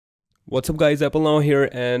What's up guys, Apple Now here,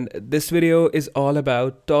 and this video is all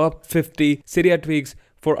about top 50 Cydia tweaks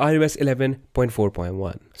for iOS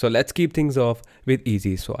 11.4.1. So let's keep things off with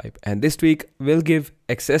EZSwipe, and this tweak will give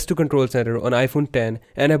access to Control Center on iPhone 10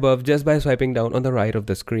 and above just by swiping down on the right of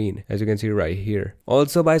the screen, as you can see right here.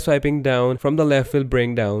 Also by swiping down from the left will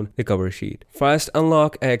bring down the cover sheet.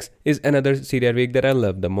 FastUnlockX is another Cydia tweak that I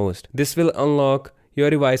love the most. This will unlock your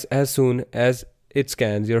device as soon as it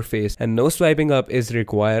scans your face, and no swiping up is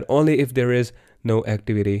required, only if there is no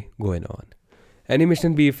activity going on.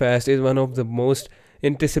 AnimationsBeFast is one of the most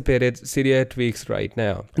anticipated Cydia tweaks right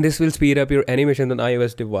now. This will speed up your animation on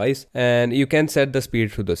iOS device, and you can set the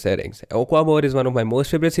speed through the settings. Aquaboard is one of my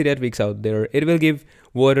most favorite Cydia tweaks out there. It will give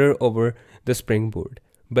water over the springboard.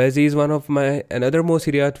 Bazzi is one of my another most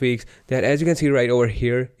Cydia tweaks that, as you can see right over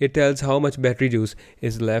here, it tells how much battery juice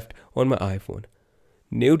is left on my iPhone.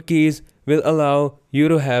 Nudekeys will allow you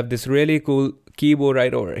to have this really cool keyboard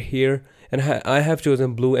right over here, and I have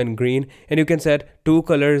chosen blue and green, and you can set two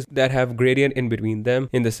colors that have gradient in between them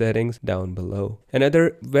in the settings down below.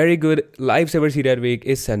 Another very good lifesaver Cydia tweak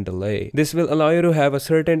is SendDelay. This will allow you to have a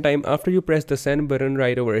certain time after you press the send button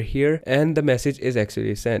right over here and the message is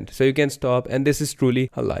actually sent, so you can stop, and this is truly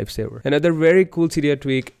a lifesaver. Another very cool Cydia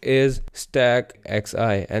tweak is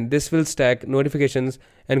StackXi, and this will stack notifications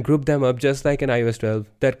and group them up just like in iOS 12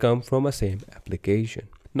 that come from a same application.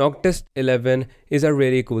 NoctisXI is a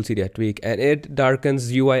really cool Cydia tweak, and it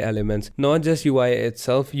darkens UI elements, not just UI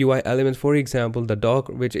itself, UI elements, for example the dock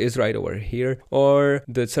which is right over here, or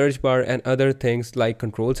the search bar and other things like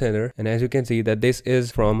Control Center, and as you can see that this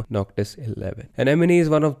is from NoctisXI. Anemone is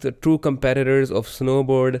one of the true competitors of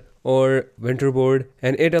Snowboard or Winterboard,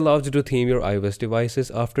 and it allows you to theme your iOS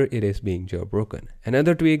devices after it is being jailbroken.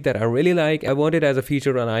 Another tweak that I really like, I want it as a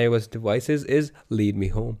feature on iOS devices, is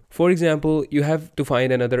LeadMeHome. For example, you have to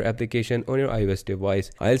find another application on your iOS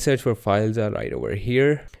device. I'll search for files right over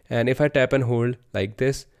here, and if I tap and hold like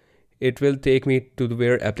this, it will take me to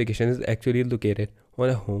where application is actually located on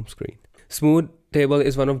a home screen. SmoothTable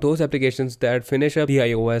is one of those applications that finish up the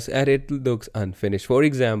iOS and it looks unfinished. For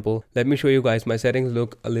example, let me show you guys, my settings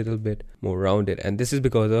look a little bit more rounded, and this is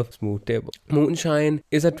because of SmoothTable. MoonShine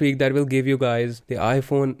is a tweak that will give you guys the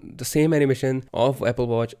iPhone the same animation of Apple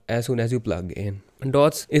Watch as soon as you plug in.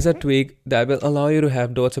 Dots is a tweak that will allow you to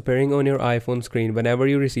have dots appearing on your iPhone screen whenever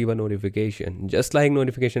you receive a notification, just like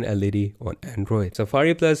notification LED on Android.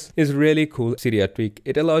 Safari Plus is really cool Cydia tweak.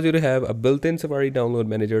 It allows you to have a built-in Safari download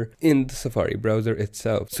manager in the Safari browser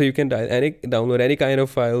itself, so you can download any kind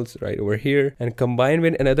of files right over here, and combine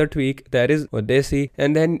with another tweak that is Audicy,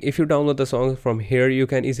 and then if you download the songs from here, you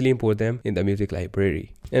can easily import them in the music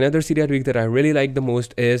library. Another Cydia tweak that I really like the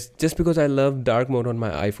most is, just because I love dark mode on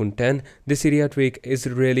my iPhone 10, this Cydia tweak is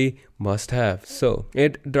really must have. So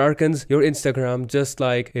it darkens your Instagram just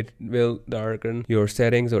like it will darken your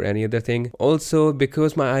settings or any other thing. Also,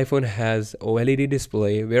 because my iPhone has OLED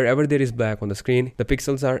display, wherever there is black on the screen, the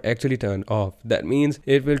pixels are actually turned off. That means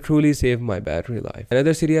it will truly save my battery life.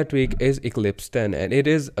 Another Cydia tweak is EclipseX, and it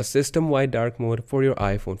is a system-wide dark mode for your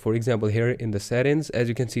iPhone. For example, here in the settings, as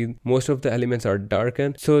you can see, most of the elements are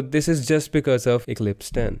darkened. So this is just because of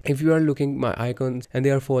EclipseX. If you are looking my icons and they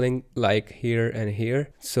are falling like here and here,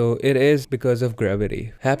 so it is because of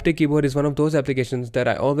gravity. HapticKeyboard is one of those applications that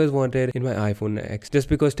I always wanted in my iPhone X, just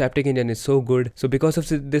because Taptic Engine is so good. So because of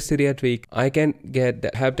this Cydia tweak, I can get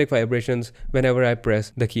the haptic vibrations whenever I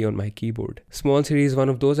press the key on my keyboard. SmallSiri is one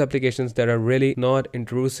of those applications that are really not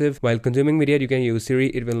intrusive. While consuming media, you can use Siri,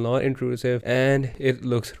 it will not intrusive, and it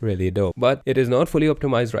looks really dope. But it is not fully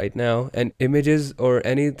optimized right now, and images or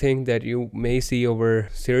anything that you may see over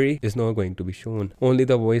Siri is not going to be shown. Only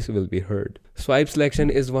the voice will be heard.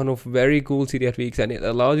 SwipeSelection is one of very cool Cydia tweaks, and it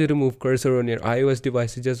allows you to move cursor on your iOS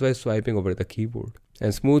devices just by swiping over the keyboard.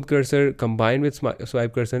 And SmoothCursor combined with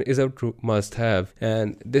SwipeCursor is a true must-have,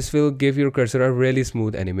 and this will give your cursor a really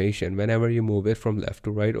smooth animation whenever you move it from left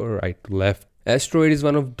to right or right to left. Asteroid is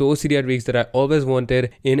one of those Cydia tweaks that I always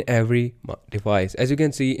wanted in every device. As you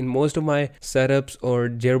can see in most of my setups or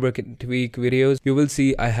jailbreak tweak videos, you will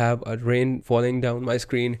see I have a rain falling down my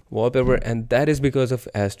screen wallpaper, and that is because of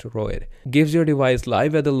Asteroid. Gives your device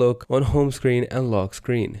live weather look on home screen and lock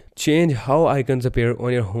screen. Change how icons appear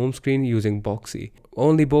on your home screen using Boxy.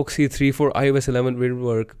 Only Boxy 3 for iOS 11 will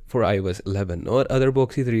work for iOS 11, not other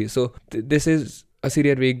Boxy 3. So this is a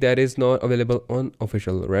Cydia tweak that is not available on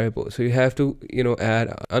official repo, so you have to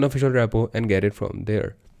add unofficial repo and get it from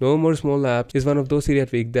there. No More Small Apps is one of those Cydia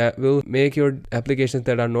tweaks that will make your applications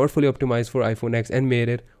that are not fully optimized for iPhone X and made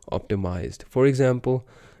it optimized. For example,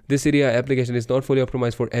 this Cydia application is not fully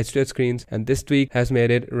optimized for edge-to-edge screens, and this tweak has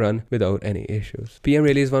made it run without any issues. PM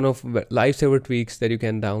really is one of lifesaver tweaks that you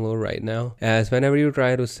can download right now, as whenever you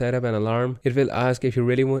try to set up an alarm, it will ask if you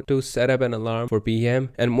really want to set up an alarm for PM,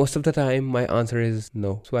 and most of the time my answer is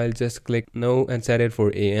no. So I'll just click no and set it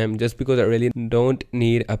for AM, just because I really don't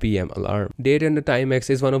need a PM alarm. Date and the timex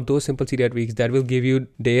is one of those simple Cydia tweaks that will give you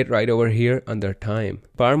date right over here under time.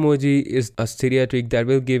 Parmoji is a Cydia tweak that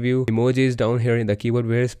will give you emojis down here in the keyboard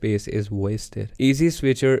where space is wasted.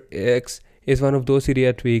 EZSwipe is one of those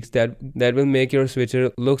Cydia tweaks that will make your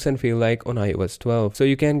switcher looks and feel like on iOS 12. So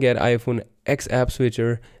you can get iPhone X app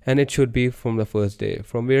switcher, and it should be from the first day,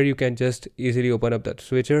 from where you can just easily open up that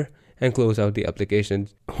switcher and close out the application.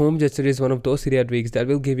 Home gesture is one of those Cydia tweaks that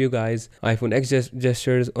will give you guys iPhone X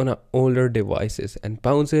gestures on older devices, and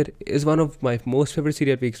bounce it is one of my most favorite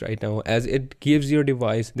Cydia tweaks right now, as it gives your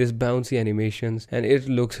device this bouncy animations and it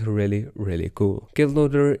looks really cool. Kill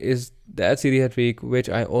loader is that Cydia tweak which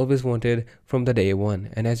I always wanted from the day one,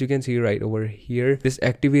 and as you can see right over here, this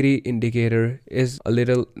activity indicator is a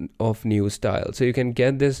little of new style, so you can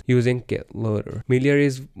get this using Kill loader. Melior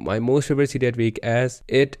is my most favorite Cydia tweak, as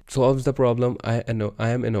it solves the problem I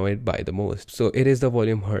am annoyed by the most. So it is the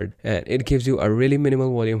volume HUD, and it gives you a really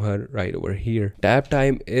minimal volume HUD right over here. Tap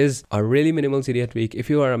time is a really minimal Cydia tweak. If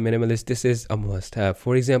you are a minimalist, this is a must have.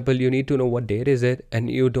 For example, you need to know what date is it,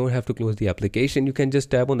 and you don't have to close the application. You can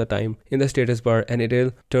just tap on the time in the status bar and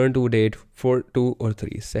it'll turn to date for 2 or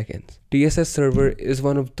 3 seconds. Tss Server is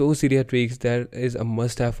one of those Cydia tweaks that is a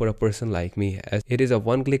must have for a person like me, as it is a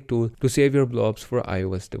one-click tool to save your blobs for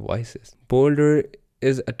iOS devices. Boulder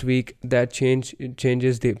is a tweak that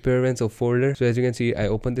changes the appearance of folder. So as you can see, I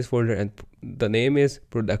open this folder and the name is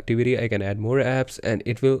productivity. I can add more apps, and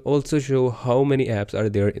it will also show how many apps are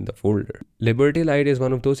there in the folder. Liberty Light is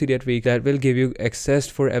one of those Cydia tweaks that will give you access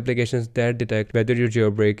for applications that detect whether you're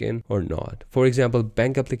jailbreaking or not. For example,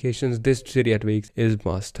 bank applications, this Cydia tweak is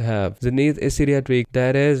must have. Zenith is Cydia tweak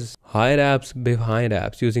that is hide apps behind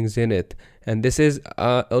apps using Zenith, and this is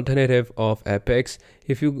an alternative of Apex.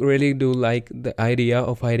 If you really do like the idea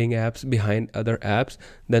of hiding apps behind other apps,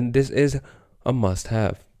 then this is a must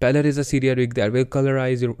have. Palette is a Cydia tweak that will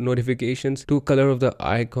colorize your notifications to color of the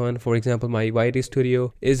icon. For example, my YT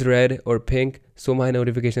Studio is red or pink, so my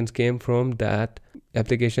notifications came from that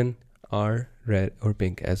application are red or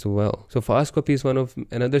pink as well. So fast copy is one of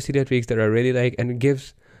another Cydia tweaks that I really like, and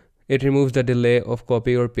it removes the delay of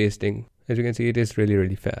copy or pasting. As you can see, it is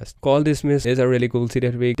really fast. Call dismiss is a really cool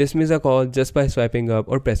Cydia tweak. Dismiss a call just by swiping up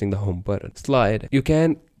or pressing the home button. Slide. You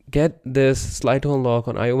can get this slide to unlock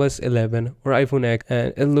on iOS 11 or iPhone X,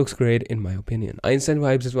 and it looks great in my opinion. Instant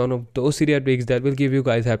Vibes is one of those Cydia tweaks that will give you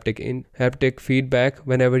guys haptic feedback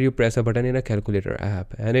whenever you press a button in a calculator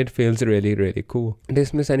app, and it feels really cool.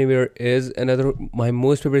 Dismiss Anywhere is another my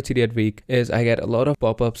most favorite Cydia tweak, is I get a lot of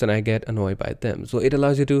pop-ups and I get annoyed by them. So it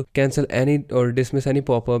allows you to cancel any or dismiss any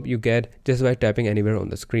pop-up you get just by tapping anywhere on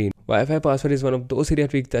the screen. Wi-Fi password is one of those Cydia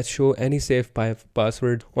tweaks that show any safe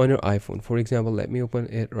password on your iPhone. For example, let me open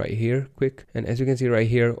it right here quick, and as you can see right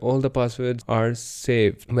here, all the passwords are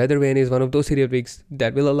saved. Weather Vane is one of those Cydia tweaks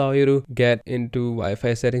that will allow you to get into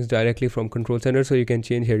Wi-Fi settings directly from Control Center, so you can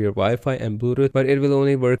change here your Wi-Fi and Bluetooth, but it will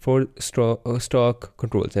only work for stock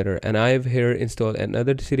Control Center. And I've here installed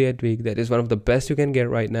another Cydia tweak that is one of the best you can get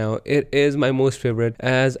right now. It is my most favorite,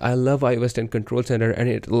 as I love iOS 10 Control Center, and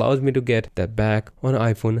it allows me to get that back on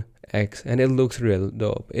iPhone X, and it looks real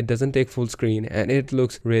dope. It doesn't take full screen, and it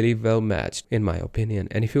looks really well matched in my opinion.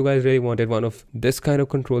 And if you guys really wanted one of this kind of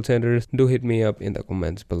control centers, do hit me up in the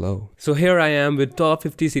comments below. So here I am with top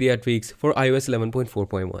 50 Cydia tweaks for iOS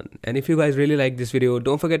 11.4.1. and if you guys really like this video,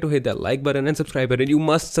 don't forget to hit that like button and subscribe button. You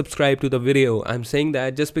must subscribe to the video. I'm saying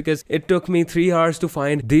that just because it took me 3 hours to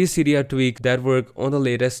find these Cydia tweaks that work on the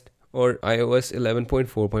latest or iOS 11.4.1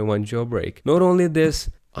 jailbreak. Not only this,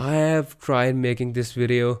 I have tried making this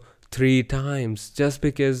video 3 times just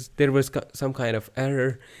because there was some kind of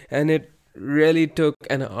error, and it really took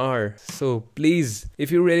an hour. So please, if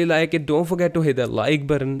you really like it, don't forget to hit the like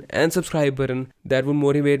button and subscribe button. That would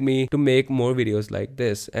motivate me to make more videos like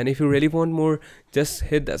this. And if you really want more, just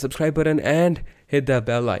hit that subscribe button and hit that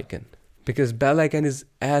bell icon, because bell icon is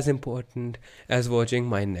as important as watching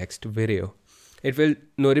my next video. It will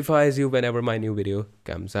notify you whenever my new video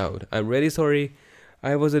comes out. I'm really sorry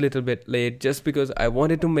I was a little bit late, just because I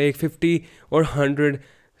wanted to make 50 or 100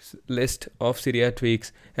 list of Cydia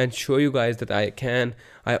tweaks and show you guys that I can.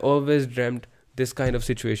 I always dreamt this kind of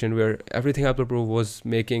situation where EveryThingApplePro was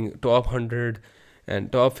making top 100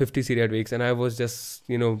 and top 50 Cydia tweaks, and I was just,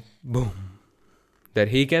 boom, that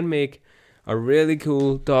he can make a really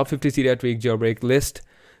cool top 50 Cydia tweak jailbreak list.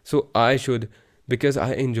 So I should because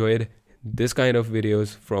I enjoyed this kind of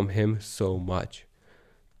videos from him so much.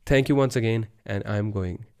 Thank you once again, and I'm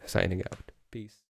signing out. Peace.